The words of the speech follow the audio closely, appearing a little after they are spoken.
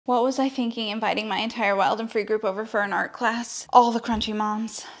What was I thinking inviting my entire Wild and Free group over for an art class? All the crunchy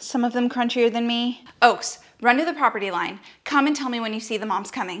moms, some of them crunchier than me. Oaks, run to the property line. Come and tell me when you see the moms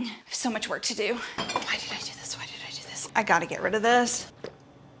coming. I have so much work to do. Why did I do this? Why did I do this? I gotta get rid of this.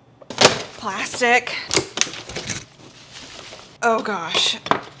 Plastic. Oh gosh.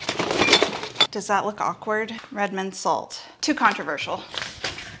 Does that look awkward? Redmond salt. Too controversial.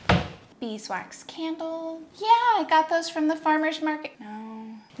 Beeswax candle. Yeah, I got those from the farmer's market.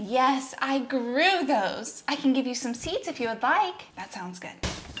 No. Yes, I grew those. I can give you some seeds if you would like. That sounds good.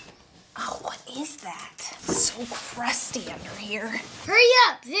 Oh, what is that? It's so crusty under here. Hurry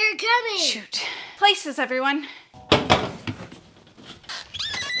up, they're coming. Shoot. Places, everyone.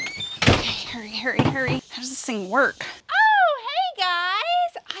 Okay, hurry. How does this thing work? Oh, hey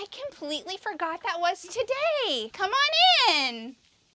guys. I completely forgot that was today. Come on in.